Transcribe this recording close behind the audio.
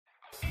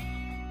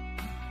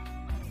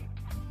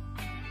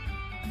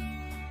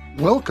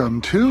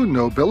Welcome to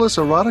Nobilis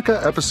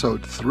Erotica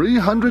episode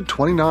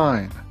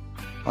 329.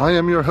 I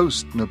am your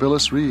host,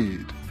 Nobilis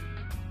Reed.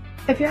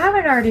 If you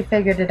haven't already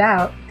figured it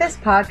out, this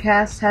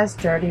podcast has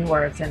dirty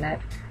words in it.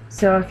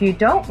 So if you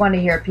don't want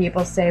to hear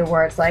people say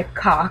words like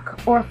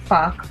cock or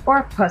fuck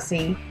or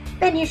pussy,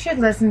 then you should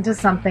listen to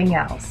something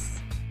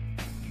else.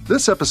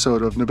 This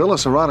episode of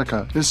Nobilis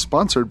Erotica is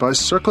sponsored by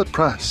Circlet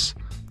Press,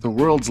 the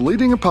world's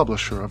leading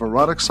publisher of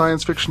erotic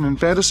science fiction and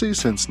fantasy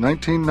since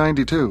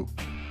 1992.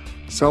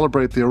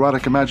 Celebrate the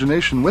erotic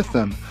imagination with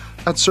them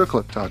at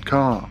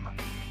circlet.com.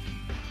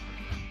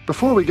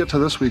 Before we get to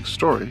this week's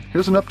story,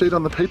 here's an update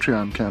on the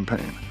Patreon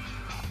campaign.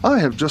 I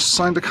have just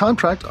signed a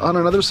contract on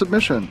another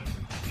submission.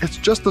 It's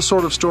just the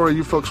sort of story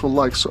you folks will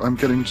like, so I'm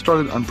getting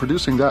started on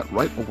producing that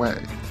right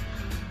away.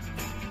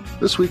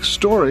 This week's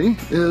story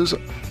is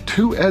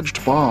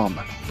Two-Edged Bomb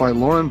by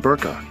Lauren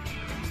Burka,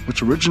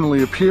 which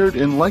originally appeared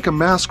in Like a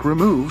Mask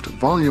Removed,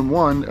 Volume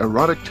 1,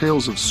 Erotic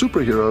Tales of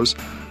Superheroes,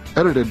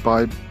 edited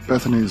by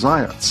Bethany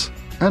Zayats,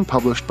 and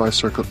published by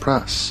Circlet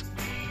Press.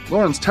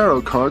 Lauren's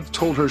tarot cards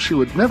told her she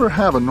would never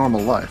have a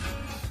normal life.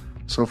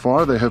 So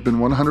far, they have been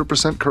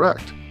 100%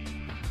 correct.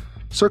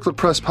 Circlet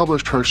Press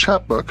published her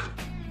chapbook,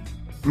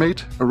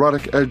 Mate,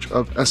 Erotic Edge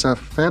of SF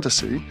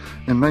Fantasy,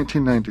 in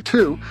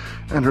 1992,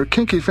 and her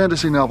kinky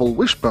fantasy novel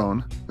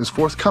Wishbone is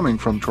forthcoming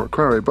from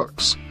Torquay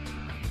Books.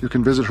 You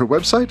can visit her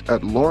website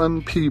at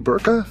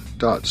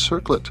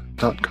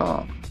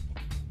laurenpburka.circlet.com.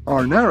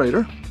 Our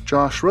narrator,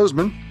 Josh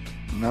Roseman,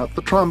 not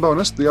the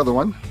trombonist, the other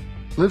one,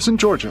 lives in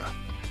Georgia.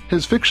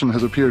 His fiction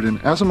has appeared in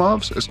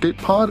Asimov's Escape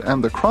Pod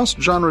and the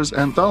cross-genres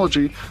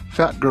anthology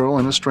Fat Girl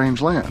in a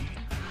Strange Land.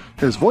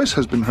 His voice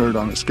has been heard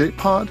on Escape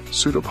Pod,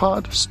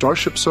 Pseudopod,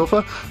 Starship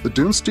Sofa, The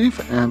Dune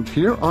Steve, and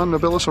here on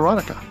Nobilis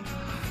Erotica.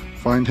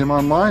 Find him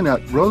online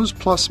at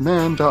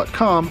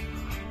roseplusman.com,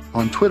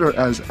 on Twitter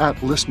as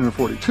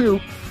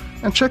 @listener42,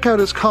 and check out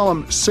his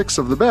column 6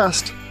 of the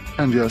Best,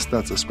 and yes,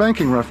 that's a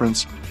spanking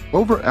reference,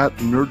 over at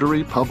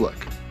Nerdery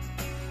Public.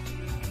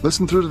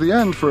 Listen through to the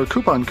end for a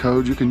coupon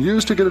code you can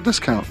use to get a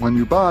discount when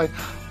you buy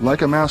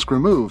Like a Mask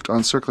Removed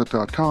on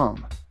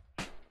circlet.com.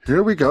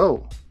 Here we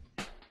go.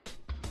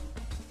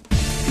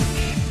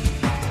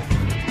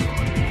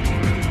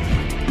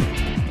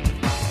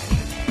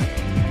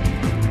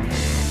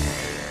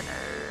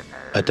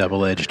 A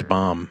Double-Edged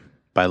Bomb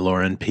by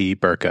Lauren P.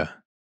 Burka,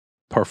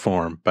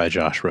 performed by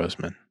Josh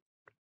Roseman.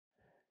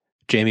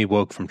 Jamie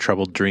woke from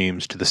troubled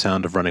dreams to the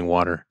sound of running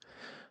water.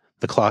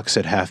 The clock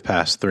said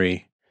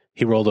 3:30.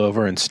 He rolled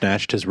over and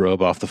snatched his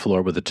robe off the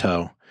floor with a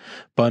toe.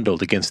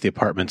 Bundled against the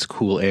apartment's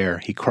cool air,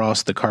 he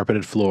crossed the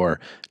carpeted floor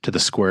to the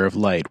square of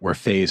light where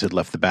Faze had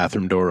left the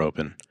bathroom door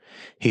open.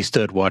 He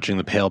stood watching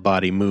the pale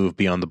body move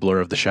beyond the blur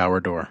of the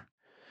shower door.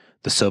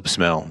 The soap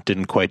smell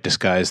didn't quite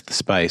disguise the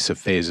spice of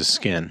Faze's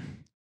skin.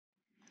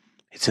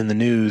 "It's in the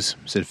news,"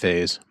 said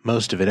Faze.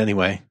 "Most of it,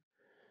 anyway."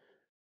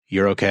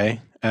 "You're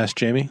okay?" asked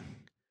Jamie.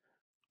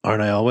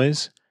 "Aren't I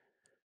always?"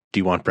 "Do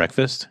you want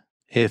breakfast?"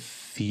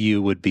 "If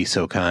you would be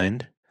so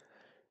kind."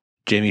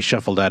 Jamie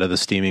shuffled out of the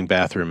steaming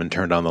bathroom and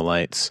turned on the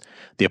lights.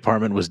 The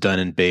apartment was done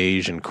in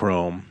beige and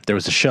chrome. There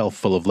was a shelf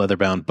full of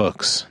leather-bound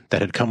books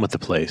that had come with the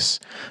place,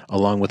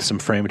 along with some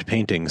framed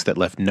paintings that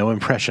left no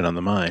impression on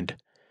the mind.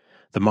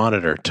 The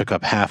monitor took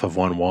up half of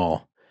one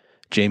wall.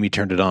 Jamie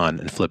turned it on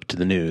and flipped to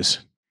the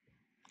news.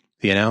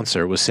 The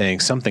announcer was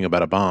saying something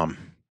about a bomb.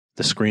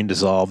 The screen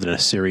dissolved in a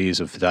series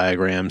of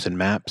diagrams and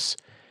maps.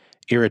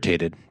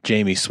 Irritated,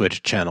 Jamie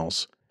switched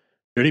channels.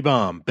 "Dirty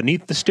bomb,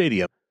 beneath the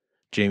stadium."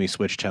 Jamie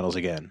switched channels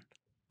again.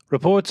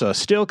 "Reports are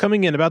still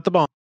coming in about the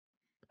bomb.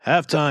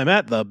 Halftime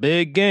at the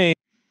big game."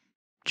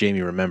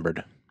 Jamie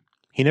remembered.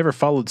 He never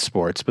followed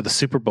sports, but the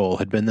Super Bowl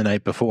had been the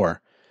night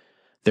before.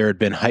 There had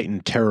been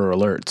heightened terror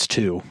alerts,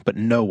 too, but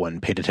no one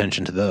paid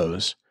attention to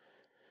those.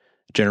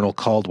 General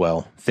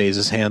Caldwell,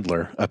 Faze's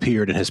handler,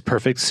 appeared in his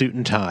perfect suit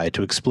and tie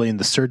to explain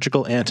the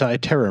surgical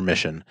anti-terror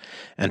mission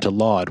and to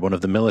laud one of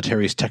the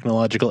military's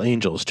technological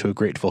angels to a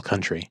grateful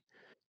country.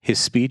 His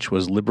speech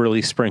was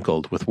liberally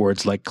sprinkled with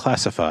words like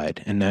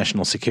classified and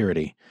national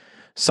security.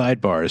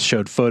 Sidebars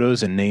showed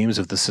photos and names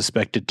of the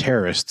suspected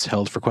terrorists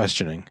held for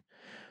questioning.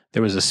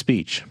 There was a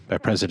speech by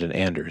President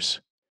Anders.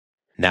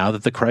 Now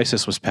that the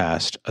crisis was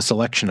past, a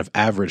selection of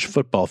average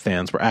football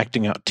fans were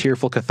acting out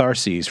tearful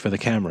catharses for the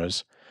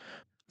cameras.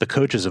 The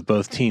coaches of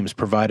both teams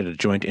provided a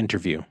joint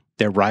interview,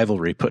 their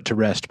rivalry put to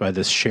rest by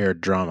this shared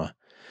drama.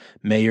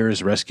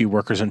 Mayors, rescue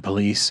workers, and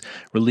police,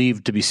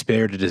 relieved to be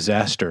spared a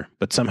disaster,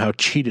 but somehow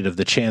cheated of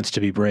the chance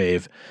to be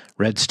brave,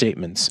 read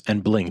statements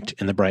and blinked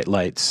in the bright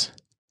lights.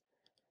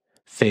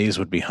 Faze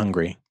would be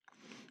hungry.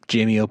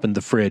 Jamie opened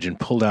the fridge and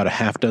pulled out a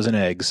half-dozen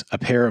eggs, a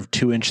pair of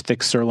 2-inch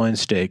thick sirloin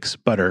steaks,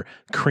 butter,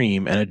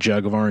 cream, and a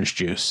jug of orange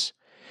juice.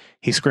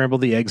 He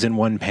scrambled the eggs in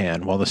one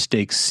pan while the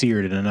steaks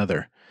seared in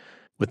another.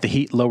 With the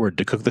heat lowered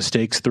to cook the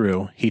steaks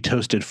through, he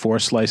toasted 4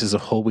 slices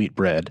of whole wheat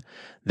bread,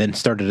 then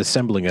started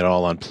assembling it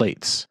all on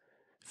plates.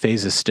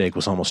 Faze's steak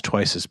was almost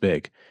twice as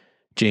big.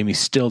 Jamie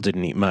still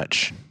didn't eat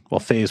much, while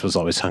Faze was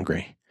always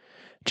hungry.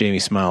 Jamie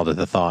smiled at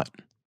the thought.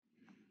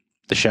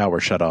 The shower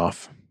shut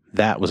off.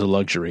 That was a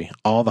luxury,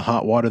 all the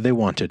hot water they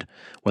wanted,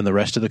 when the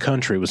rest of the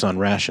country was on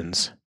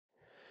rations.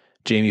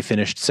 Jamie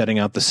finished setting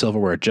out the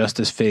silverware just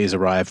as Faze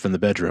arrived from the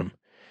bedroom.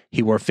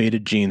 He wore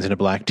faded jeans and a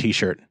black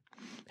t-shirt.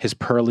 His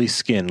pearly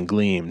skin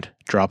gleamed.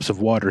 Drops of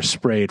water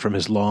sprayed from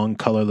his long,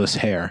 colorless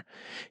hair.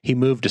 He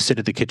moved to sit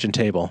at the kitchen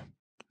table,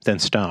 then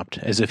stopped,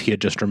 as if he had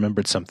just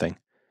remembered something.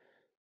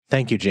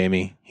 "Thank you,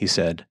 Jamie," he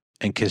said,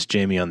 and kissed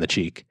Jamie on the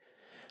cheek.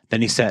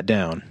 Then he sat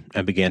down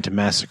and began to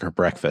massacre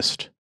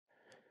breakfast.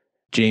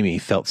 Jamie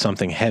felt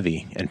something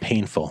heavy and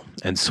painful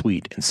and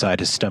sweet inside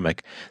his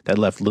stomach that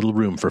left little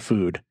room for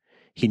food.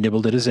 He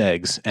nibbled at his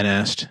eggs and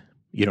asked,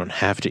 "You don't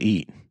have to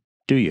eat,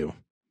 do you?"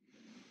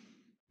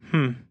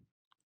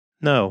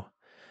 No,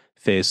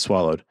 Faze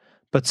swallowed,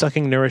 but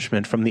sucking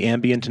nourishment from the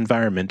ambient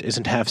environment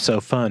isn't half so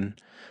fun.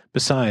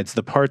 Besides,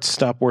 the parts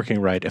stop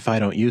working right if I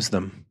don't use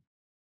them.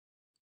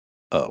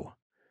 Oh.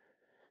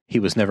 He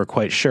was never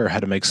quite sure how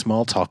to make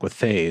small talk with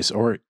Faze,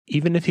 or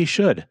even if he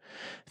should.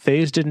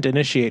 Faze didn't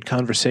initiate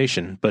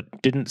conversation,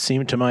 but didn't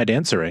seem to mind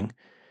answering.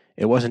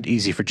 It wasn't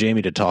easy for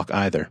Jamie to talk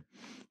either.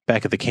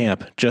 Back at the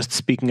camp, just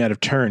speaking out of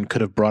turn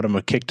could have brought him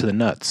a kick to the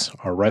nuts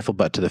or a rifle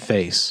butt to the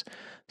face,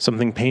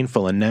 something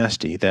painful and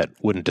nasty that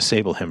wouldn't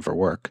disable him for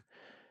work.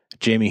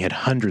 Jamie had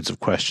hundreds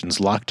of questions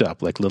locked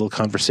up like little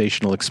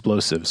conversational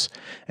explosives,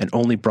 and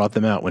only brought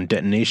them out when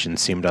detonation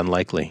seemed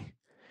unlikely.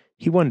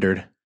 He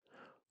wondered,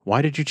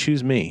 "Why did you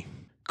choose me?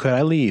 Could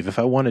I leave if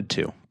I wanted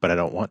to, but I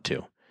don't want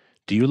to?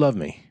 Do you love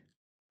me?"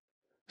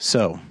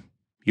 "So,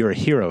 you're a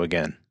hero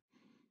again."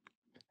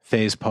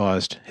 Faze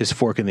paused, his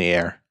fork in the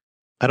air.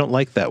 "I don't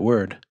like that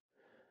word."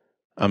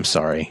 "I'm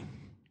sorry."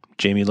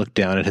 Jamie looked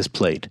down at his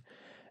plate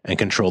and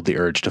controlled the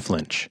urge to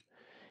flinch.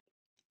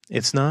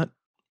 "It's not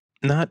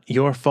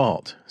your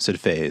fault," said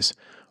Faze,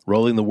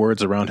 rolling the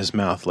words around his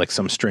mouth like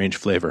some strange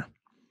flavor.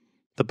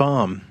 "The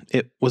bomb,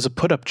 it was a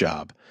put-up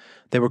job.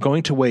 They were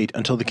going to wait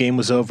until the game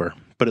was over,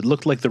 but it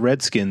looked like the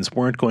Redskins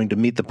weren't going to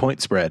meet the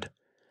point spread."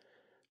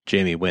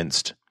 Jamie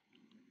winced.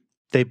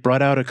 "They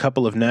brought out a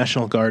couple of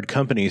National Guard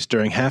companies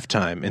during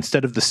halftime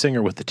instead of the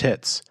singer with the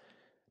tits,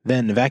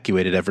 then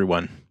evacuated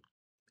everyone.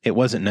 It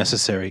wasn't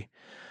necessary.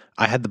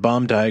 I had the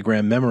bomb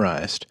diagram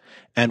memorized,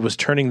 and was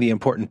turning the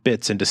important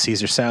bits into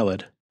Caesar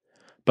salad.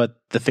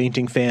 But the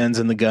fainting fans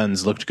and the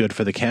guns looked good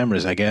for the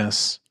cameras, I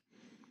guess."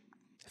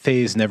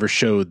 Faze never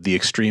showed the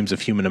extremes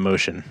of human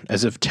emotion,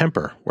 as if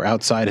temper were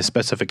outside his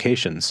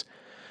specifications.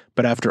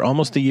 But after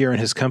almost a year in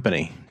his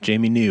company,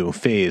 Jamie knew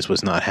Faze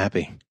was not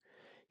happy.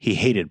 He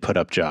hated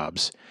put-up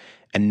jobs,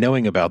 and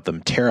knowing about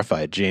them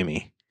terrified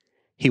Jamie.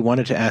 He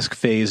wanted to ask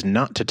Faze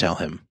not to tell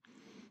him,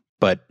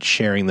 but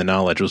sharing the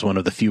knowledge was one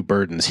of the few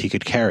burdens he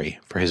could carry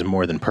for his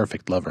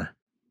more-than-perfect lover.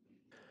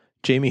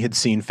 Jamie had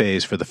seen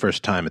Faze for the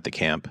first time at the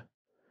camp.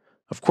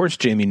 Of course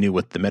Jamie knew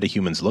what the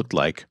metahumans looked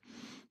like,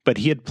 but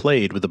he had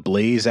played with a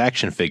Blaze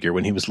action figure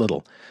when he was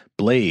little.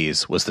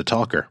 Blaze was the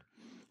talker.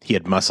 He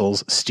had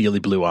muscles, steely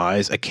blue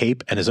eyes, a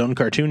cape, and his own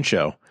cartoon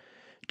show.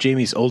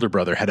 Jamie's older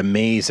brother had a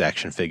Maze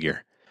action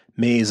figure.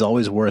 Maze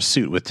always wore a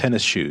suit with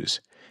tennis shoes.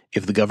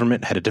 If the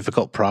government had a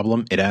difficult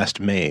problem, it asked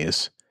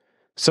Maze.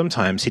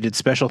 Sometimes he did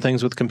special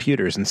things with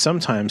computers, and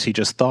sometimes he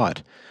just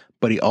thought,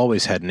 but he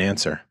always had an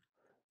answer.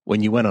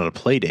 When you went on a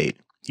play date,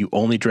 you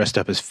only dressed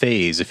up as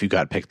Faze if you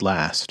got picked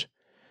last.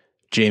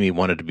 Jamie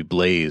wanted to be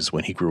Blaze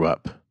when he grew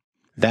up.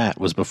 That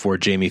was before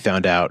Jamie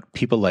found out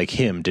people like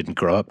him didn't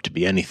grow up to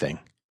be anything.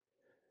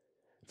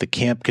 The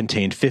camp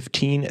contained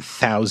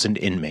 15,000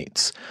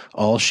 inmates,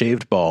 all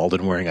shaved bald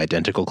and wearing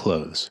identical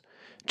clothes.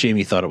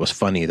 Jamie thought it was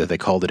funny that they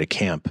called it a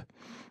camp.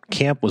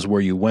 Camp was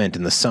where you went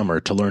in the summer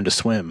to learn to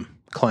swim,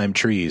 climb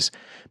trees,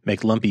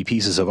 make lumpy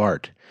pieces of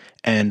art,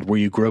 and where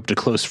you groped a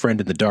close friend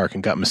in the dark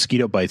and got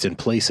mosquito bites in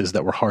places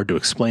that were hard to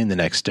explain the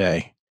next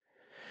day.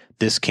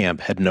 This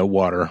camp had no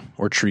water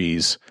or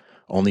trees,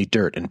 only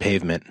dirt and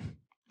pavement.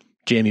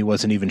 Jamie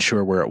wasn't even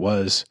sure where it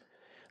was.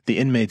 The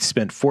inmates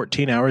spent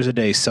 14 hours a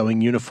day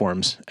sewing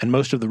uniforms, and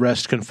most of the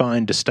rest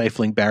confined to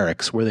stifling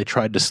barracks where they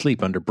tried to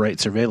sleep under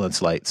bright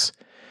surveillance lights.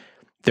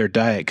 Their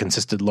diet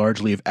consisted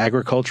largely of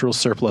agricultural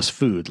surplus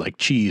food like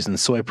cheese and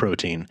soy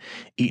protein,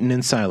 eaten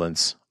in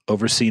silence,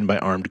 overseen by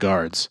armed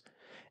guards.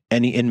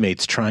 Any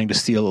inmates trying to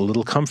steal a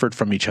little comfort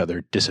from each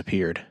other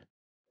disappeared.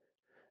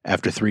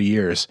 After 3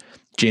 years,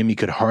 Jamie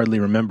could hardly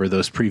remember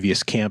those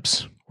previous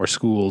camps, or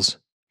schools,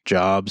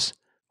 jobs,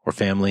 or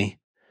family.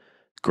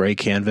 Gray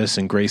canvas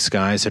and gray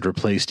skies had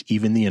replaced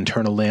even the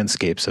internal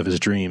landscapes of his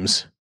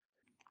dreams.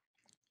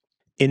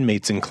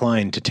 Inmates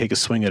inclined to take a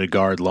swing at a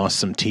guard lost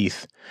some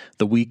teeth.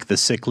 The weak, the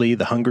sickly,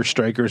 the hunger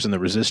strikers, and the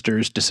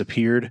resistors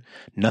disappeared.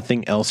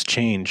 Nothing else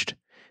changed.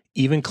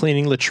 Even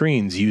cleaning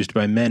latrines used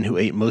by men who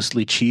ate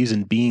mostly cheese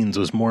and beans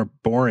was more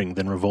boring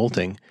than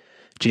revolting.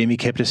 Jamie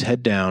kept his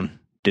head down,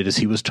 did as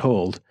he was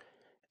told,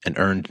 and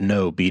earned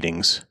no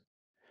beatings.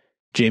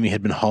 Jamie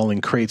had been hauling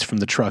crates from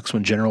the trucks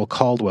when General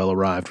Caldwell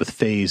arrived with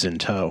Faze in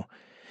tow.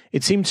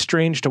 It seemed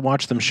strange to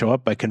watch them show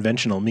up by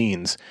conventional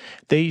means.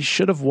 They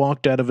should have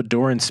walked out of a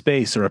door in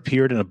space or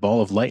appeared in a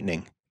ball of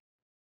lightning.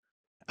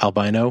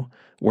 Albino,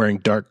 Wearing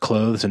dark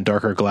clothes and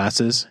darker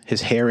glasses,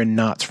 his hair in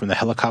knots from the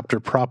helicopter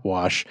prop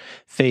wash,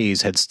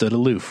 Faze had stood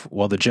aloof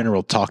while the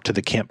general talked to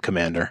the camp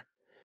commander.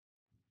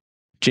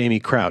 Jamie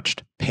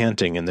crouched,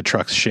 panting in the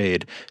truck's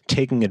shade,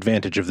 taking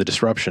advantage of the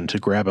disruption to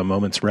grab a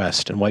moment's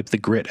rest and wipe the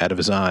grit out of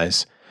his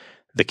eyes.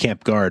 The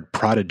camp guard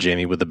prodded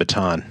Jamie with a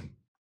baton.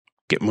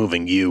 "Get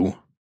moving, you,"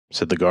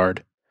 said the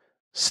guard.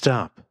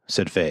 "Stop,"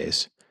 said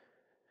Faze.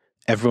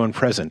 Everyone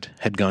present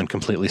had gone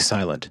completely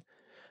silent.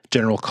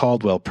 General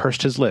Caldwell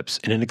pursed his lips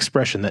in an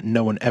expression that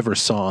no one ever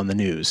saw on the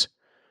news.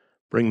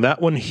 "Bring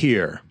that one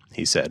here,"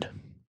 he said.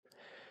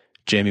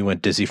 Jamie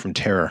went dizzy from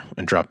terror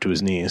and dropped to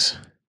his knees.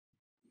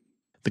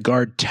 The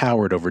guard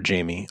towered over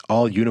Jamie,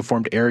 all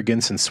uniformed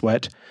arrogance and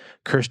sweat,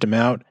 cursed him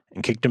out,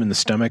 and kicked him in the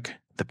stomach.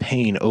 The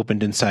pain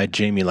opened inside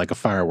Jamie like a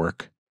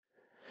firework.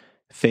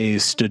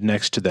 Faze stood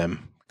next to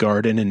them,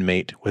 guard and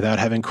inmate, without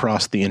having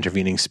crossed the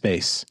intervening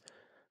space.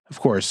 Of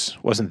course,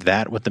 wasn't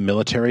that what the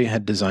military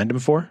had designed him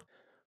for?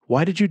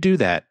 "Why did you do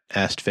that?"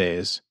 asked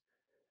Faze.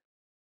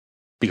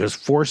 "Because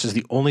force is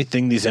the only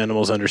thing these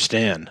animals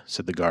understand,"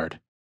 said the guard.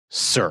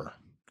 "Sir."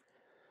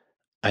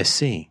 "I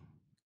see."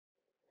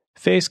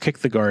 Faze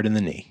kicked the guard in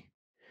the knee.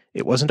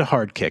 It wasn't a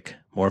hard kick,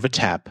 more of a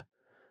tap,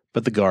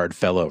 but the guard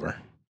fell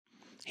over.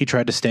 He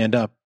tried to stand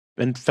up,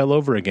 and fell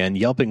over again,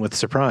 yelping with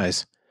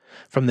surprise.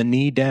 From the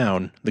knee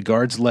down, the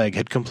guard's leg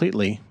had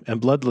completely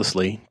and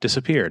bloodlessly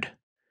disappeared.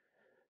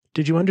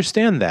 "Did you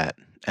understand that?"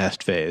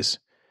 asked Faze.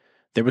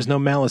 There was no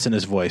malice in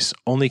his voice,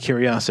 only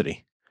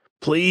curiosity.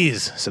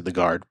 "Please," said the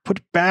guard, "put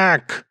it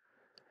back."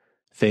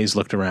 Faze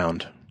looked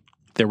around.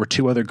 There were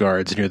 2 other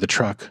guards near the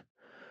truck.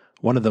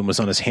 One of them was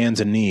on his hands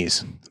and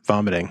knees,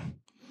 vomiting.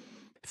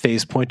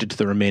 Faze pointed to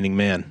the remaining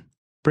man.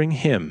 "Bring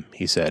him,"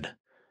 he said.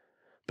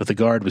 But the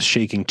guard was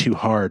shaking too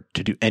hard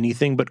to do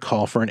anything but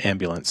call for an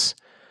ambulance.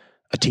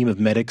 A team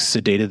of medics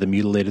sedated the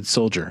mutilated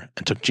soldier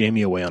and took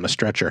Jamie away on a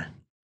stretcher.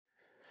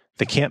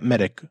 The camp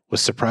medic was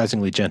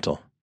surprisingly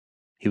gentle.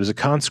 He was a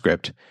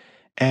conscript,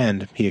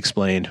 and, he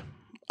explained,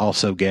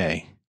 also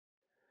gay.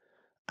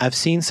 "I've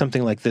seen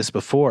something like this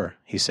before,"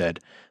 he said.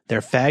 "There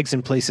are fags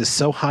in places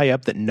so high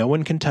up that no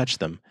one can touch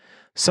them.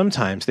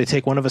 Sometimes they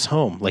take one of us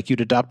home, like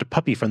you'd adopt a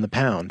puppy from the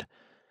pound.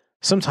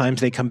 Sometimes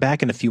they come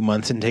back in a few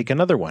months and take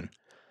another one.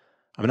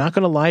 I'm not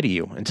going to lie to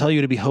you and tell you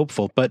to be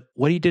hopeful, but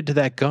what he did to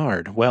that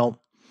guard, well,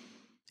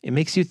 it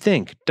makes you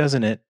think,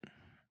 doesn't it?"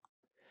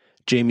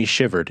 Jamie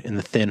shivered in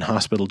the thin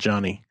hospital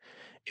Johnny.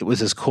 It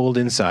was as cold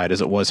inside as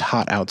it was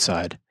hot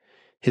outside.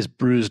 His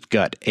bruised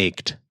gut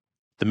ached.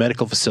 The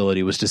medical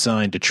facility was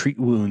designed to treat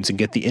wounds and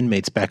get the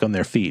inmates back on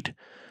their feet,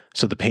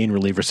 so the pain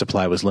reliever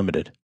supply was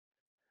limited.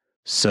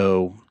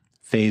 "So,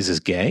 Faze is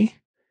gay?"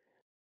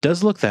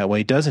 "Does look that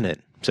way, doesn't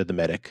it?" said the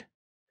medic.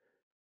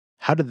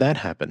 "How did that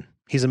happen?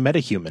 He's a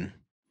metahuman."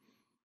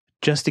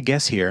 "Just a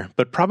guess here,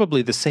 but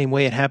probably the same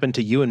way it happened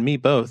to you and me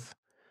both.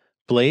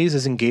 Blaze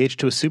is engaged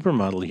to a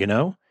supermodel, you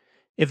know?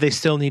 If they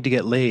still need to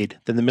get laid,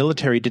 then the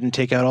military didn't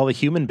take out all the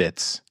human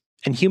bits.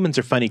 And humans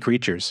are funny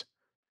creatures."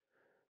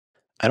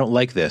 "I don't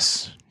like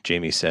this,"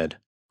 Jamie said.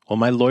 "Will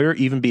my lawyer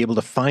even be able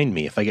to find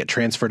me if I get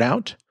transferred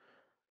out?"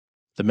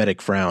 The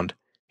medic frowned.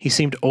 He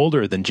seemed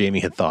older than Jamie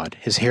had thought,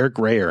 his hair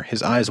grayer,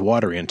 his eyes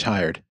watery and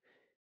tired.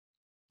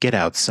 "Get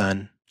out,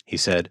 son," he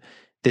said.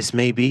 "This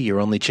may be your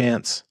only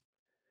chance."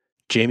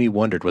 Jamie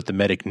wondered what the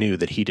medic knew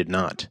that he did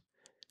not.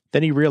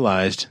 Then he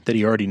realized that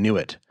he already knew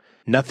it.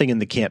 Nothing in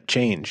the camp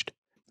changed.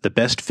 The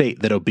best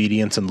fate that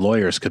obedience and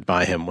lawyers could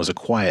buy him was a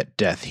quiet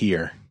death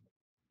here.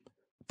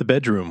 The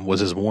bedroom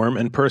was as warm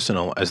and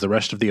personal as the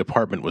rest of the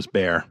apartment was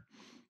bare.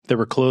 There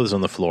were clothes on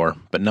the floor,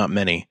 but not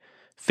many.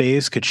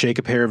 Faze could shake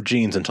a pair of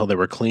jeans until they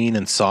were clean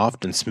and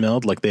soft and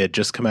smelled like they had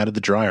just come out of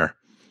the dryer.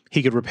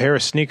 He could repair a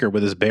sneaker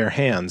with his bare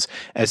hands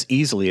as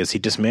easily as he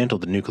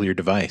dismantled the nuclear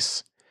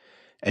device.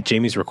 At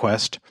Jamie's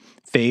request,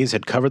 Faze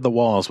had covered the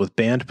walls with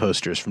band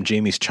posters from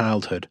Jamie's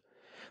childhood.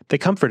 They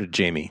comforted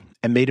Jamie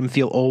and made him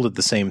feel old at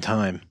the same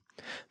time.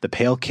 The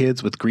pale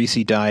kids with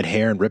greasy dyed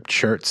hair and ripped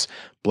shirts,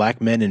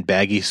 black men in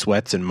baggy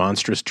sweats and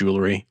monstrous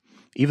jewelry,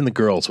 even the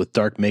girls with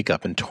dark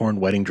makeup and torn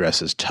wedding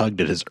dresses tugged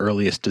at his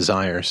earliest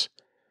desires.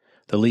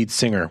 The lead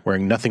singer,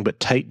 wearing nothing but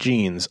tight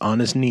jeans, on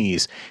his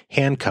knees,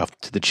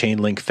 handcuffed to the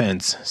chain-link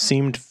fence,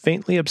 seemed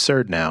faintly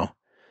absurd now.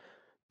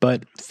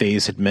 But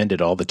Faze had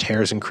mended all the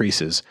tears and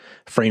creases,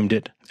 framed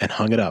it, and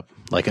hung it up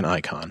like an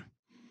icon.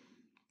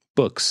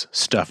 Books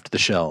stuffed the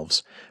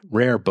shelves.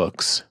 Rare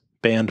books,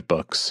 banned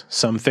books,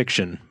 some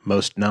fiction,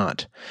 most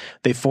not.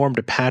 They formed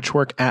a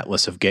patchwork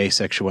atlas of gay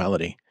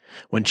sexuality.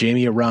 When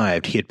Jamie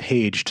arrived, he had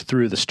paged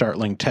through the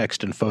startling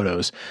text and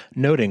photos,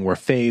 noting where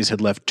Faze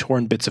had left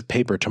torn bits of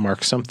paper to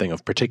mark something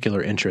of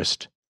particular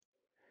interest.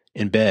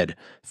 In bed,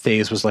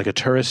 Faze was like a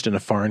tourist in a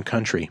foreign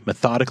country,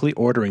 methodically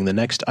ordering the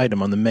next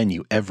item on the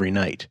menu every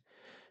night.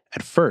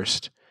 At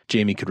first,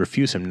 Jamie could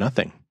refuse him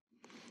nothing.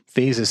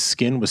 Faze's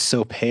skin was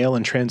so pale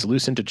and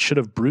translucent it should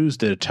have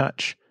bruised at a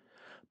touch.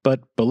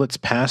 But bullets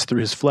passed through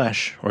his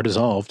flesh, or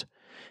dissolved.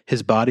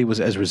 His body was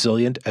as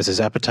resilient as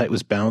his appetite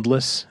was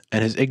boundless,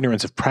 and his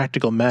ignorance of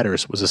practical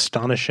matters was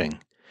astonishing.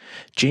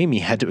 Jamie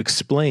had to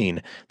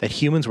explain that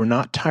humans were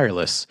not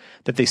tireless,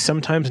 that they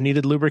sometimes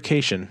needed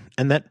lubrication,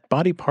 and that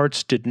body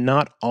parts did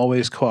not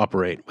always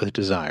cooperate with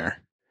desire.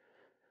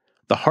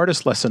 The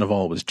hardest lesson of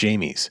all was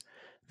Jamie's,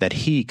 that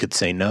he could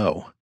say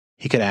no.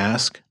 He could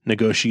ask,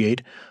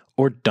 negotiate,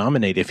 or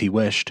dominate if he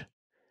wished.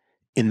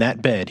 In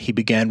that bed, he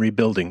began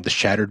rebuilding the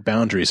shattered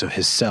boundaries of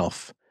his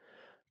self,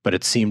 but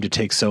it seemed to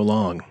take so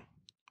long,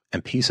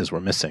 and pieces were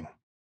missing.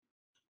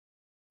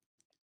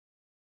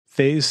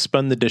 Faze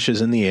spun the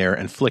dishes in the air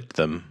and flicked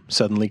them,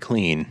 suddenly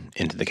clean,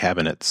 into the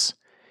cabinets.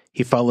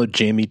 He followed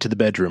Jamie to the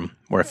bedroom,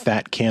 where a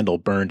fat candle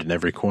burned in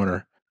every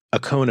corner. A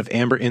cone of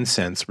amber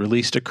incense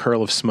released a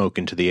curl of smoke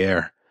into the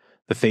air.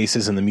 The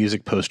faces in the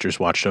music posters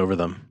watched over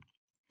them.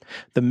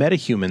 The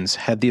metahumans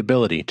had the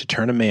ability to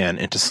turn a man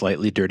into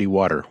slightly dirty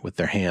water with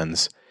their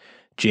hands.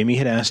 Jamie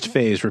had asked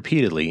Faze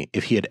repeatedly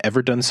if he had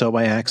ever done so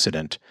by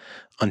accident,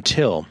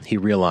 until he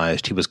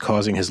realized he was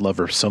causing his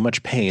lover so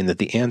much pain that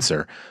the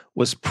answer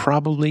was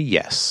probably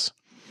yes.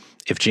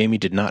 If Jamie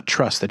did not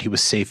trust that he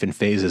was safe in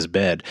Faze's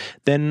bed,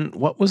 then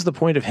what was the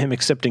point of him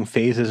accepting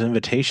Faze's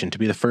invitation to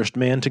be the first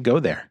man to go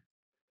there?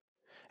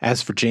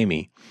 As for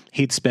Jamie,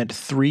 he'd spent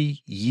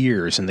 3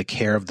 years in the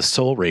care of the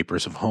soul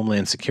rapers of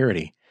Homeland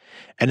Security,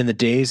 and in the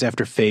days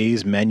after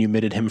Faze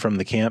manumitted him from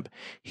the camp,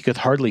 he could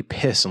hardly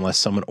piss unless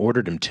someone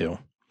ordered him to.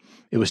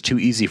 It was too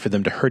easy for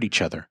them to hurt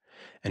each other,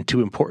 and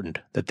too important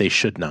that they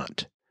should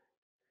not.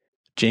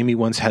 Jamie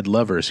once had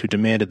lovers who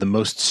demanded the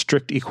most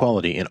strict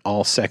equality in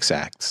all sex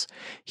acts.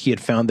 He had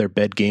found their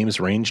bed games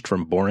ranged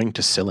from boring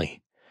to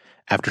silly.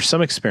 After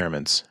some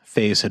experiments,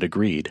 Faze had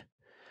agreed.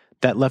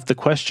 That left the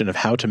question of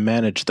how to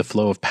manage the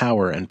flow of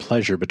power and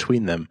pleasure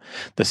between them,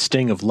 the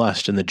sting of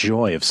lust and the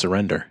joy of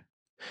surrender.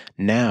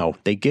 Now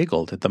they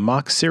giggled at the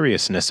mock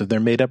seriousness of their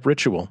made-up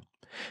ritual.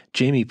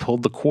 Jamie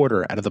pulled the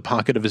quarter out of the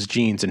pocket of his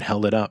jeans and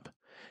held it up.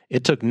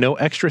 It took no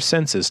extra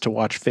senses to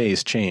watch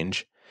Faze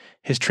change.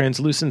 His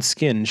translucent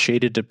skin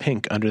shaded to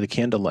pink under the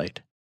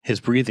candlelight. His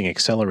breathing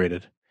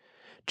accelerated.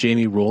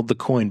 Jamie rolled the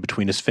coin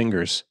between his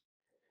fingers.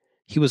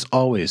 He was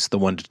always the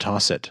one to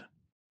toss it.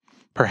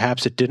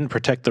 Perhaps it didn't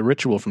protect the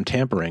ritual from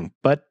tampering,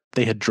 but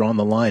they had drawn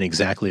the line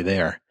exactly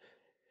there.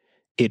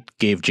 It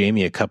gave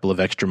Jamie a couple of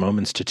extra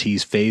moments to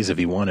tease Faze if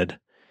he wanted.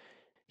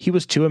 He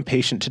was too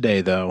impatient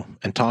today, though,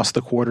 and tossed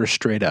the quarter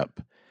straight up.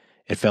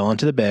 It fell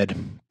onto the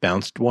bed,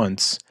 bounced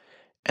once,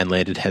 and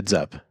landed heads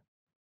up.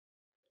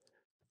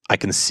 "I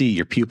can see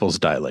your pupils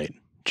dilate,"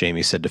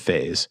 Jamie said to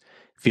Faze,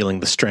 feeling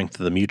the strength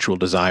of the mutual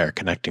desire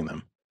connecting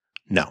them.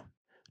 "No,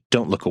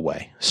 don't look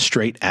away.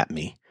 Straight at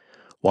me.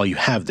 While you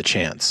have the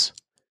chance.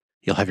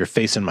 You'll have your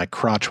face in my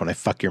crotch when I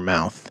fuck your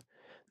mouth.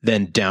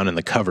 Then down in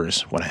the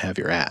covers when I have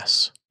your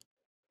ass."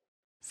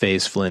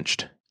 Faze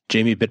flinched.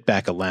 Jamie bit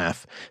back a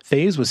laugh.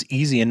 Faze was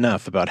easy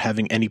enough about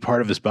having any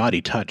part of his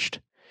body touched.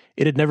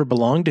 It had never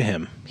belonged to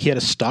him. He had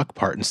a stock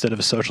part instead of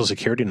a social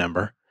security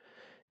number.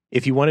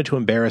 If you wanted to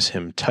embarrass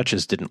him,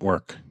 touches didn't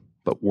work.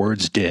 But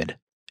words did.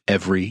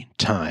 Every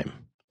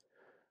time.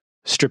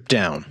 "Strip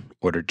down,"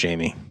 ordered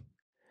Jamie.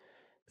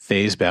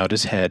 Faze bowed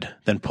his head,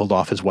 then pulled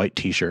off his white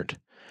t-shirt.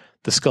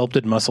 The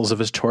sculpted muscles of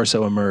his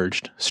torso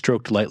emerged,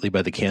 stroked lightly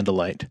by the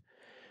candlelight.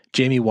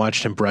 Jamie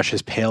watched him brush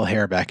his pale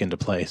hair back into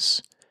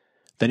place.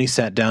 Then he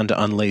sat down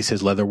to unlace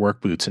his leather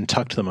work boots and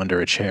tucked them under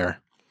a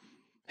chair.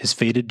 His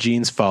faded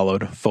jeans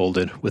followed,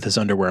 folded, with his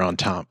underwear on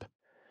top.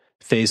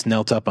 Faze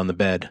knelt up on the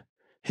bed,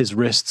 his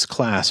wrists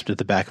clasped at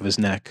the back of his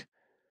neck.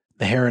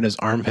 The hair in his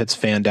armpits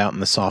fanned out in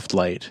the soft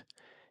light.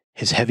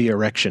 His heavy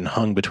erection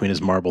hung between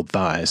his marbled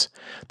thighs.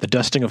 The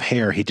dusting of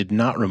hair he did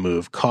not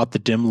remove caught the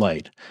dim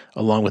light,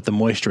 along with the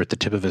moisture at the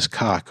tip of his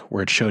cock,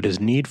 where it showed his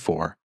need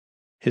for,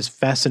 his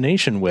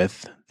fascination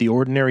with, the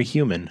ordinary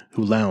human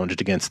who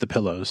lounged against the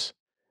pillows.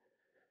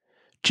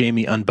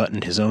 Jamie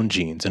unbuttoned his own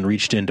jeans and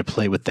reached in to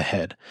play with the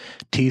head,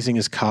 teasing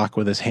his cock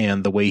with his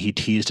hand the way he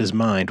teased his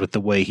mind with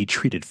the way he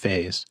treated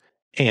Faze.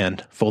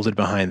 And, folded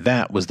behind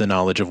that was the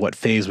knowledge of what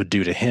Faze would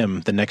do to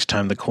him the next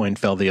time the coin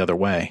fell the other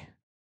way.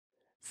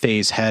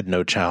 Faze had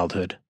no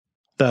childhood,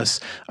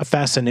 thus a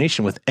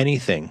fascination with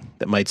anything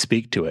that might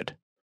speak to it,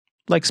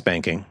 like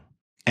spanking,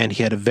 and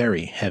he had a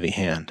very heavy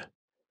hand.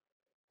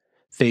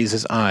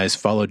 Faze's eyes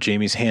followed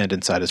Jamie's hand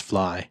inside his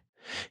fly.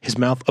 His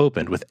mouth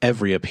opened with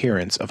every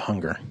appearance of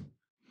hunger.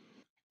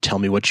 "Tell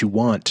me what you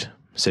want,"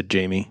 said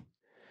Jamie.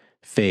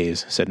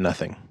 Faze said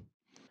nothing.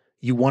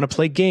 "You want to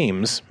play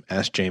games?"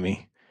 asked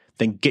Jamie.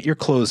 "Then get your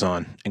clothes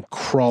on and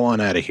crawl on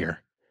out of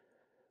here."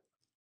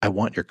 "I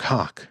want your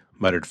cock,"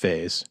 muttered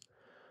Faze.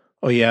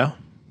 "Oh yeah?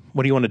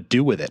 What do you want to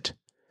do with it?"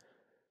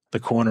 The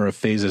corner of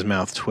Faze's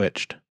mouth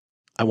twitched.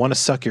 "I want to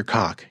suck your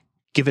cock.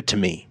 Give it to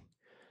me."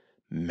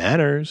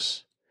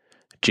 "Manners."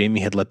 Jamie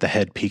had let the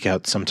head peek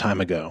out some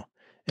time ago,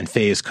 and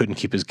Faze couldn't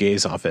keep his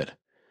gaze off it.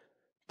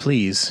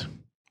 "Please,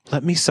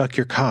 let me suck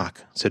your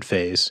cock," said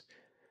Faze.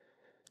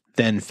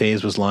 Then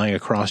Faze was lying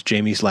across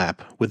Jamie's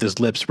lap, with his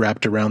lips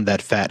wrapped around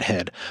that fat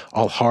head,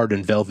 all hard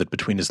and velvet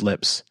between his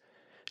lips.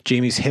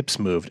 Jamie's hips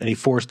moved, and he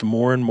forced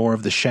more and more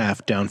of the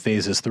shaft down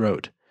Faze's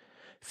throat.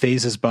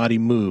 FaZe's body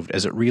moved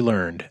as it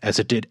relearned, as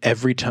it did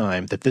every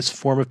time, that this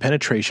form of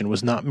penetration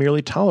was not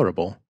merely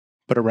tolerable,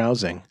 but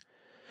arousing.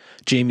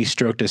 Jamie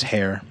stroked his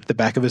hair, the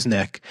back of his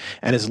neck,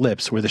 and his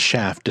lips where the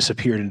shaft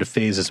disappeared into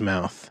FaZe's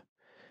mouth.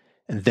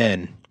 And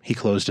then he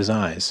closed his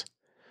eyes.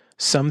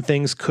 Some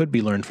things could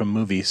be learned from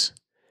movies.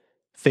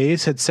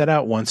 FaZe had set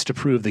out once to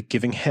prove that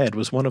giving head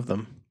was one of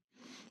them.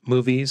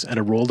 Movies and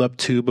a rolled-up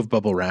tube of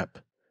bubble wrap.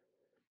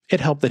 It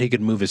helped that he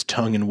could move his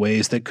tongue in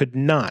ways that could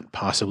not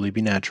possibly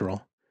be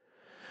natural.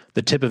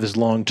 The tip of his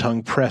long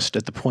tongue pressed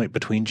at the point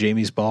between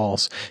Jamie's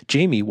balls.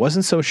 Jamie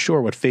wasn't so sure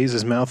what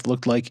FaZe's mouth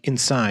looked like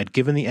inside,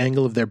 given the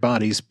angle of their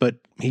bodies, but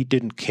he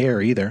didn't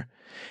care either.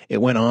 It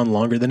went on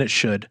longer than it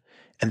should,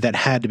 and that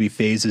had to be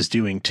FaZe's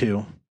doing,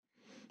 too.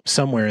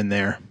 Somewhere in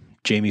there,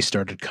 Jamie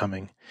started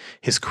coming.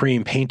 His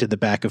cream painted the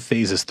back of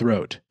FaZe's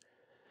throat.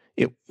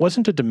 It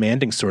wasn't a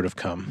demanding sort of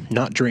cum,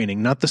 not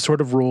draining, not the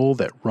sort of roll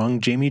that wrung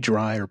Jamie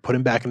dry or put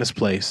him back in his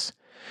place.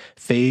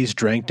 FaZe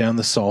drank down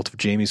the salt of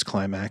Jamie's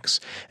climax,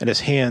 and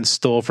his hand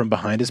stole from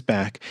behind his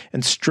back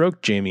and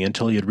stroked Jamie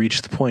until he had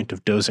reached the point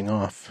of dozing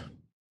off.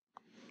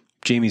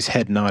 Jamie's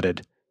head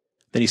nodded.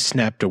 Then he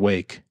snapped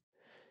awake.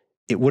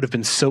 It would have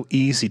been so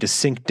easy to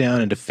sink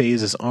down into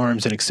FaZe's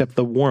arms and accept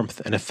the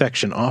warmth and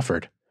affection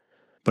offered.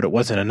 But it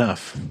wasn't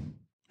enough.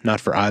 Not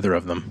for either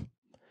of them.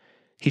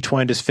 He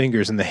twined his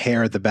fingers in the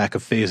hair at the back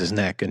of FaZe's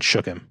neck and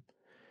shook him.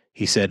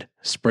 He said,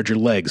 "Spread your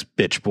legs,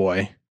 bitch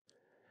boy."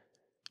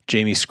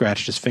 Jamie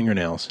scratched his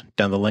fingernails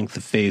down the length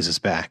of FaZe's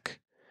back.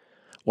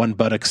 One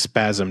buttock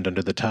spasmed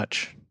under the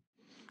touch.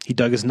 He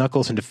dug his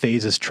knuckles into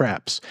FaZe's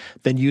traps,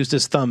 then used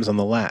his thumbs on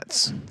the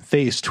lats.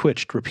 FaZe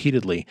twitched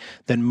repeatedly,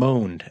 then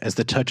moaned as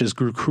the touches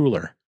grew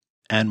crueler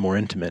and more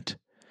intimate.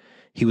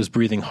 He was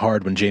breathing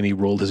hard when Jamie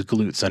rolled his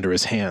glutes under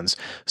his hands,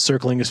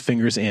 circling his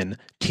fingers in,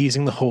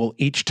 teasing the hole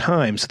each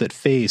time so that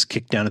FaZe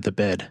kicked down at the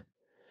bed.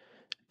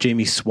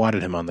 Jamie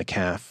swatted him on the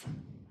calf.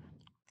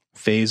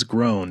 FaZe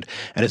groaned,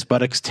 and his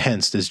buttocks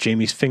tensed as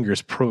Jamie's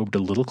fingers probed a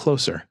little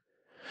closer.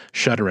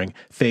 Shuddering,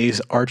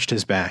 FaZe arched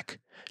his back.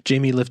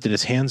 Jamie lifted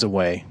his hands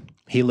away.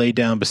 He lay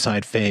down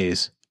beside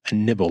FaZe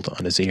and nibbled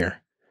on his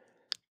ear.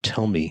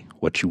 "Tell me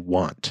what you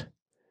want."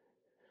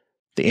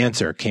 The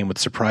answer came with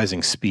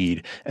surprising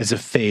speed, as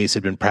if FaZe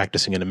had been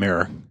practicing in a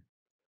mirror.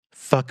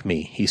 "Fuck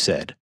me," he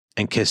said,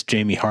 and kissed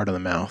Jamie hard on the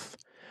mouth.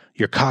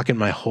 "Your cock in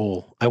my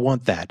hole. I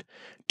want that.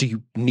 Do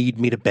you need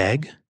me to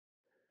beg?"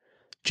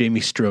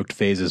 Jamie stroked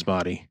FaZe's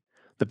body.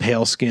 The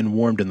pale skin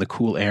warmed in the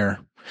cool air.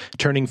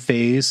 Turning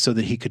FaZe so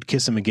that he could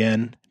kiss him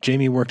again,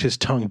 Jamie worked his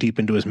tongue deep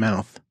into his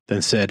mouth,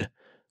 then said,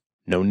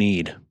 "No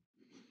need."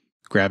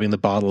 Grabbing the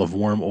bottle of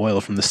warm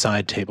oil from the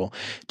side table,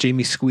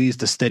 Jamie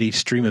squeezed a steady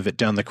stream of it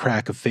down the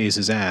crack of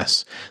FaZe's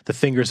ass. The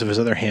fingers of his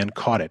other hand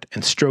caught it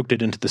and stroked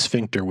it into the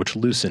sphincter, which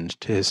loosened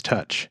to his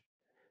touch.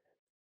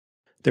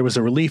 There was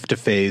a relief to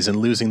FaZe in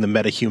losing the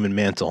metahuman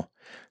mantle.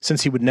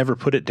 Since he would never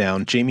put it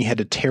down, Jamie had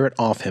to tear it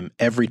off him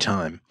every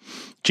time.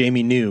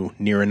 Jamie knew,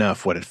 near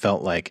enough, what it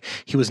felt like.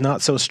 He was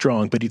not so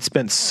strong, but he'd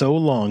spent so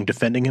long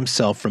defending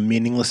himself from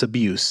meaningless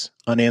abuse,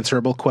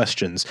 unanswerable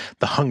questions,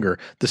 the hunger,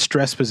 the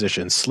stress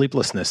positions,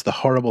 sleeplessness, the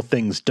horrible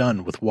things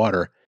done with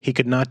water. He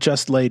could not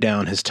just lay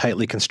down his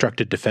tightly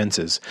constructed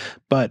defenses,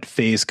 but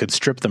FaZe could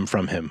strip them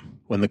from him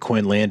when the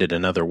coin landed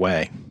another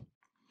way.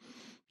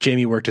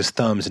 Jamie worked his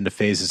thumbs into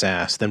FaZe's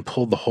ass, then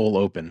pulled the hole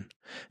open.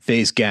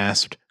 FaZe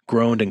gasped,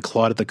 groaned, and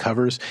clawed at the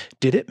covers.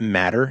 Did it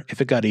matter if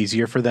it got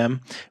easier for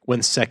them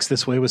when sex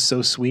this way was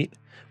so sweet?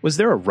 Was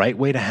there a right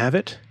way to have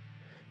it?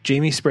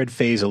 Jamie spread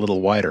FaZe a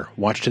little wider,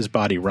 watched his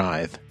body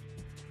writhe.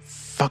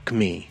 "Fuck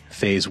me,"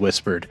 FaZe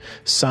whispered,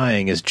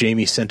 sighing as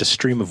Jamie sent a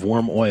stream of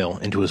warm oil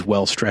into his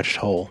well-stretched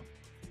hole.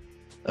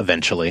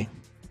 Eventually.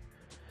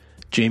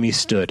 Jamie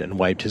stood and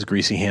wiped his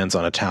greasy hands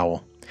on a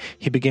towel.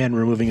 He began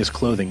removing his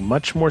clothing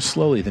much more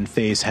slowly than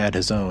FaZe had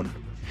his own.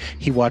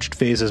 He watched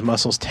FaZe's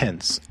muscles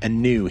tense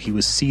and knew he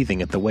was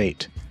seething at the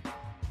weight.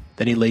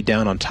 Then he lay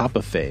down on top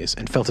of FaZe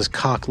and felt his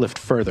cock lift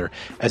further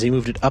as he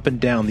moved it up and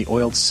down the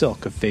oiled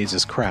silk of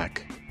FaZe's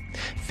crack.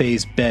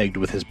 FaZe begged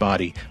with his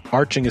body,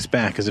 arching his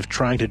back as if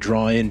trying to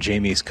draw in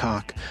Jamie's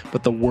cock,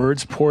 but the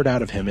words poured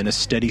out of him in a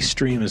steady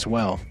stream as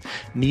well.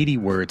 Needy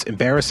words,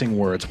 embarrassing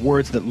words,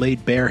 words that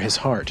laid bare his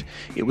heart.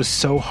 It was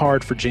so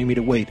hard for Jamie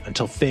to wait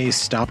until FaZe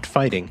stopped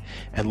fighting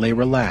and lay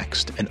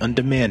relaxed and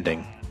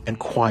undemanding and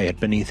quiet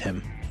beneath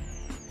him.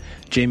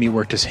 Jamie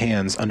worked his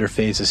hands under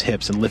FaZe's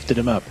hips and lifted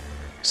him up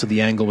so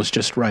the angle was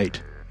just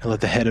right and let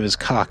the head of his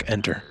cock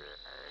enter.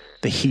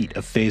 The heat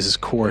of FaZe's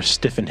core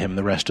stiffened him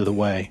the rest of the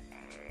way.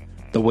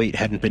 The weight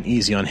hadn't been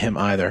easy on him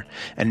either,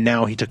 and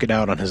now he took it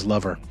out on his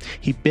lover.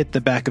 He bit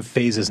the back of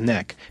FaZe's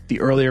neck.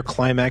 The earlier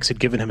climax had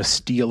given him a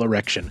steel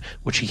erection,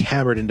 which he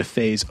hammered into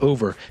FaZe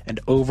over and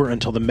over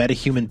until the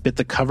metahuman bit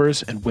the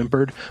covers and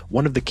whimpered.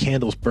 One of the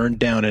candles burned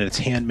down in its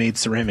handmade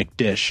ceramic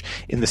dish.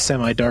 In the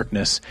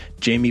semi-darkness,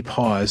 Jamie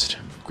paused,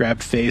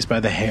 grabbed FaZe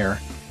by the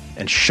hair,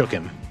 and shook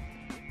him.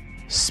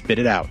 "Spit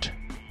it out.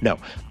 No,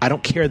 I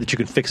don't care that you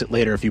can fix it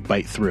later if you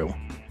bite through."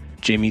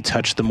 Jamie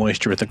touched the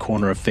moisture at the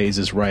corner of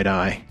FaZe's right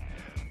eye.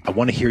 "I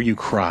want to hear you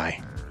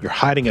cry. You're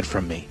hiding it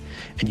from me.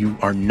 and you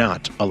are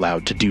not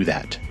allowed to do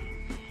that.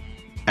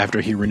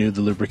 After he renewed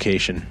the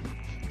lubrication,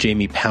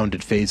 Jamie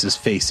pounded Faye's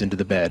face into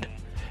the bed.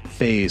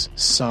 Faye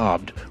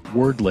sobbed,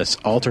 wordless,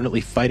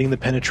 alternately fighting the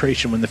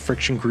penetration when the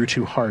friction grew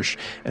too harsh,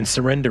 and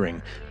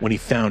surrendering when he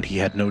found he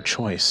had no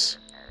choice.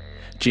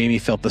 Jamie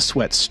felt the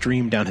sweat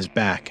stream down his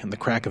back and the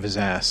crack of his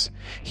ass.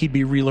 He'd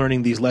be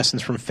relearning these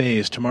lessons from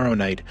Faye tomorrow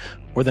night,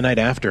 or the night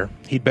after.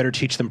 He'd better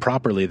teach them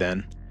properly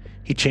then.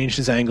 He changed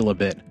his angle a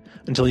bit,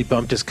 until he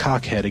bumped his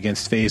cockhead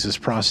against Faye's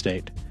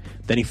prostate.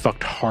 Then he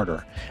fucked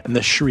harder, and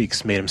the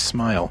shrieks made him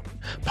smile.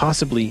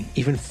 Possibly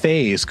even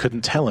Faye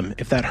couldn't tell him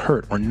if that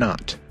hurt or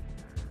not.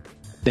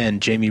 Then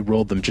Jamie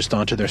rolled them just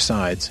onto their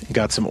sides and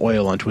got some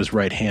oil onto his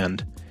right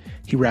hand.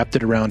 He wrapped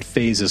it around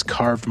Faye's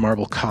carved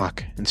marble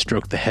cock and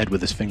stroked the head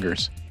with his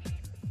fingers.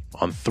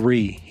 "On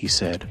 3, he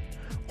said,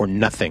 "or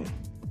nothing."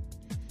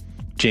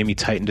 Jamie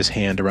tightened his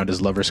hand around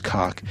his lover's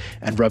cock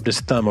and rubbed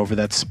his thumb over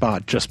that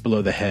spot just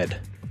below the head.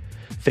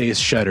 Faye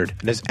shuddered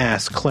and his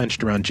ass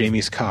clenched around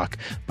Jamie's cock,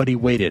 but he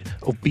waited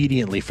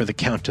obediently for the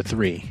count to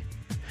 3.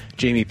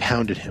 Jamie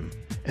pounded him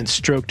and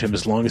stroked him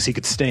as long as he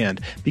could stand,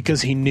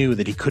 because he knew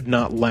that he could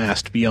not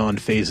last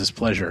beyond Faye's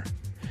pleasure.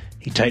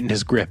 He tightened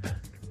his grip,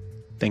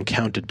 then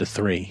counted to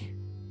 3.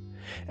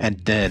 And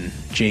then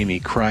Jamie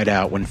cried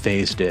out when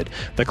Faye did.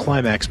 The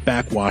climax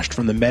backwashed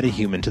from the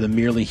metahuman to the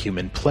merely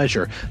human.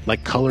 Pleasure,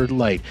 like colored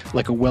light,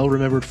 like a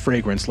well-remembered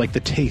fragrance, like the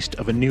taste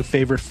of a new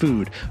favorite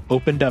food,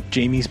 opened up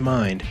Jamie's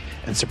mind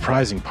and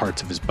surprising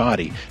parts of his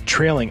body,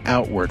 trailing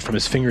outward from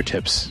his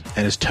fingertips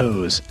and his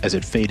toes as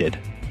it faded.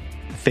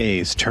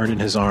 Faye turned in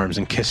his arms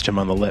and kissed him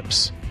on the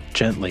lips,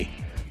 gently,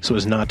 so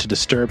as not to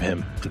disturb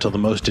him until the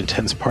most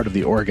intense part of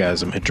the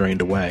orgasm had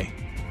drained away.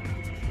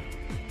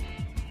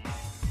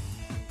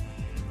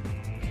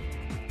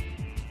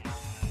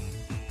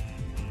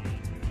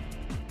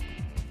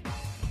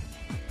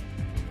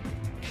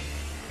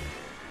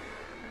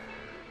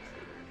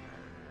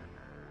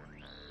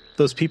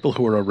 "Those people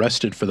who were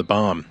arrested for the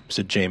bomb,"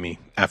 said Jamie,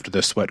 after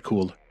their sweat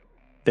cooled.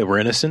 "They were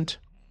innocent?"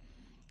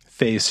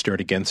 Faye stirred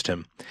against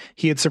him.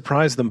 He had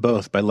surprised them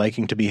both by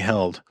liking to be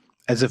held,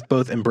 as if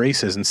both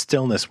embraces and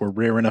stillness were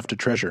rare enough to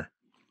treasure.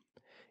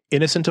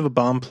 "Innocent of a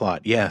bomb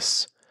plot,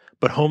 yes,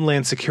 but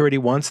Homeland Security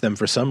wants them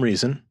for some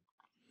reason."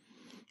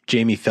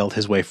 Jamie felt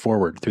his way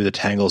forward through the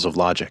tangles of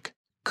logic.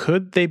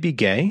 Could they be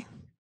gay?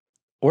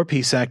 Or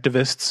peace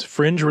activists,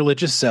 fringe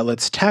religious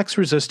zealots, tax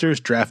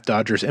resistors, draft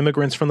dodgers,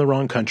 immigrants from the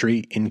wrong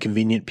country,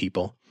 inconvenient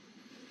people.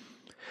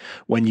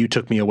 "When you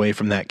took me away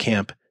from that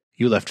camp,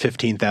 you left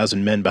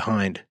 15,000 men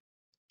behind."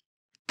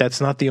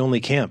 "That's not the only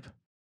camp."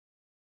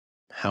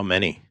 "How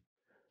many?"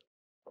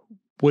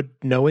 "Would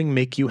knowing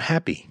make you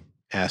happy?"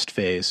 asked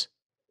Faye.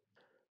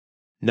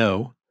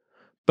 "No,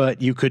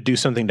 but you could do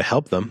something to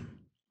help them."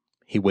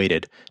 He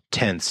waited,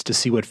 tense, to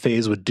see what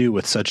Faye would do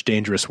with such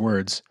dangerous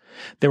words.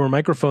 There were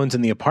microphones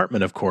in the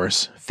apartment, of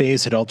course. Faye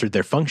had altered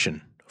their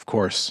function, of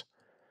course.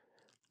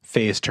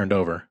 Faye turned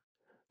over.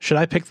 "Should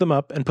I pick them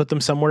up and put them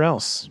somewhere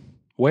else?"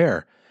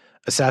 "Where?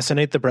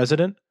 Assassinate the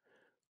president?"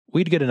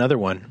 "We'd get another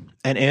one,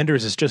 and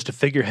Anders is just a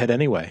figurehead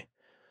anyway."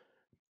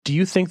 "Do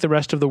you think the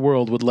rest of the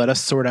world would let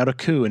us sort out a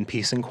coup in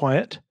peace and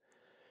quiet?"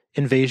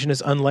 "Invasion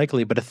is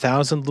unlikely, but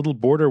 1,000 little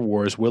border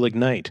wars will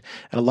ignite,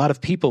 and a lot of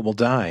people will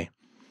die.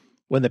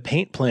 When the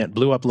paint plant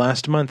blew up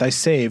last month, I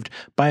saved,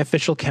 by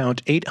official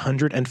count,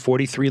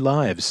 843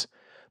 lives,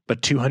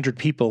 but 200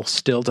 people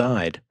still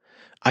died.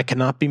 I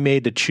cannot be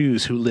made to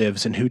choose who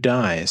lives and who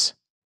dies.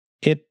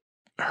 It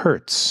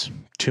hurts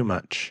too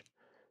much."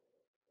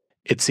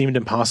 It seemed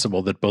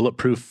impossible that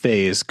bulletproof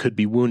Faye could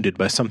be wounded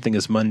by something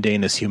as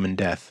mundane as human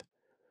death.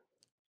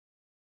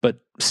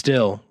 "But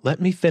still,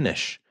 let me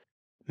finish.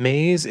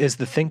 Mays is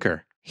the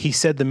thinker. He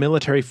said the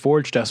military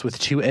forged us with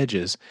 2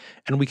 edges,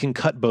 and we can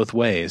cut both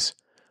ways.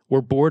 We're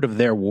bored of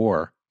their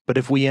war, but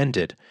if we end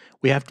it,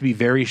 we have to be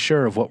very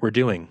sure of what we're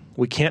doing.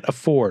 We can't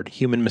afford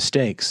human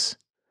mistakes.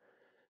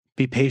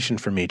 Be patient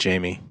for me,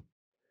 Jamie."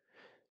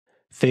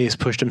 Faye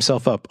pushed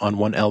himself up on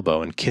one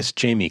elbow and kissed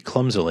Jamie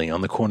clumsily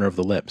on the corner of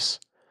the lips.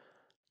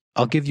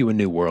 "I'll give you a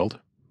new world,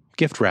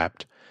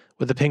 gift-wrapped,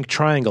 with a pink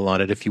triangle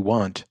on it if you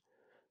want.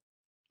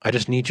 I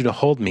just need you to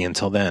hold me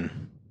until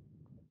then."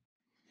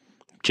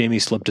 Jamie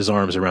slipped his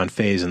arms around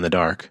Faye in the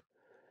dark.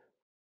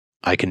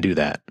 "I can do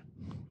that,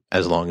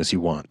 as long as you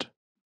want."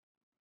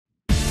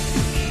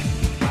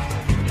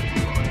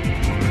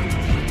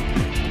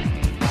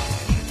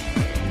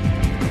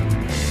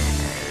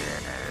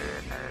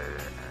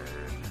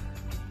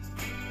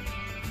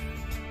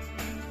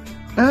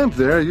 And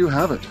there you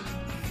have it.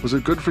 Was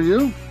it good for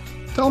you?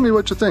 Tell me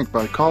what you think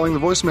by calling the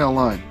voicemail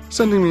line,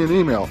 sending me an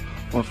email,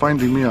 or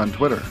finding me on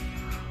Twitter.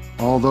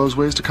 All those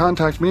ways to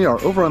contact me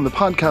are over on the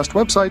podcast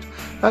website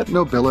at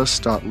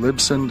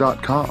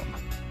nobilis.libsyn.com.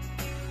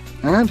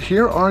 And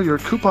here are your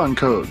coupon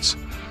codes.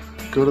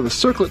 Go to the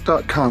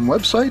circlet.com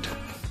website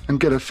and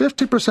get a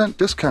 50%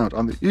 discount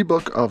on the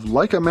ebook of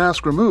Like a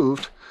Mask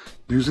Removed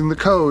using the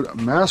code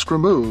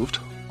MASKREMOVED,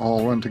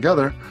 all run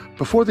together,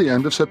 before the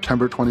end of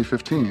September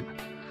 2015.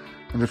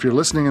 And if you're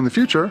listening in the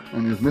future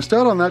and you've missed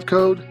out on that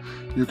code,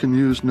 you can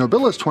use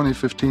Nobilis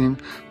 2015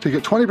 to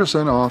get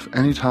 20% off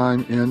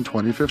anytime in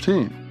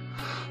 2015.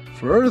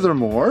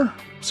 Furthermore,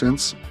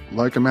 since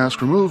Like a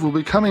Mask Removed will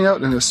be coming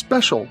out in a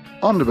special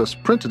omnibus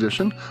print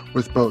edition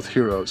with both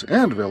heroes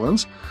and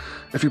villains,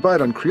 if you buy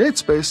it on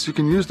CreateSpace, you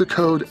can use the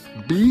code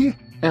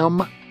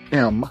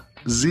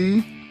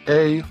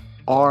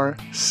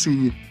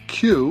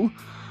BMMZARCQ,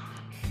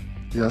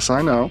 yes,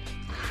 I know,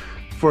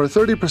 for a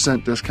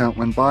 30% discount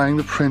when buying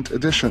the print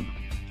edition.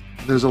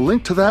 There's a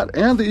link to that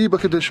and the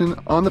ebook edition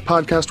on the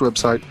podcast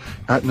website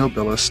at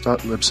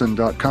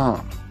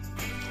nobilis.libsyn.com.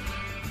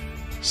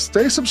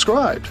 Stay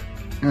subscribed.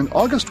 In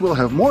August, we'll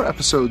have more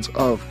episodes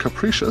of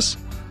Capricious,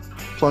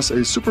 plus a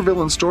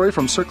supervillain story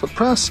from Circlet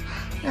Press,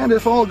 and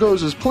if all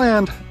goes as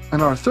planned,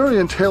 an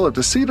Arthurian tale of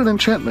deceit and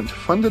enchantment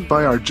funded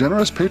by our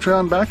generous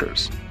Patreon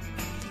backers.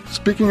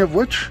 Speaking of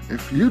which,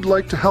 if you'd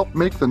like to help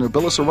make the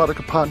Nobilis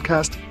Erotica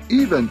podcast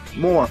even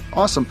more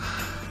awesome,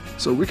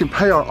 so we can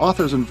pay our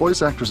authors and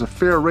voice actors a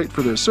fair rate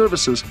for their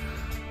services,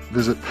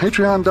 visit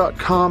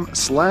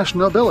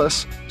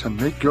patreon.com/Nobilis to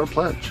make your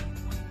pledge.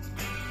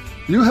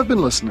 You have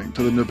been listening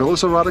to the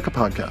Nobilis Erotica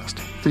podcast.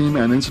 Theme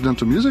and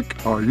incidental music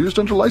are used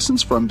under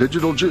license from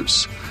Digital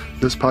Juice.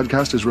 This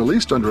podcast is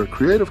released under a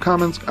Creative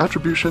Commons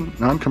Attribution,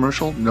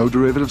 Non-Commercial, No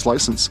Derivatives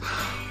license.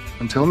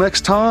 Until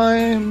next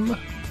time,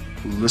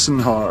 listen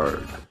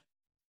hard.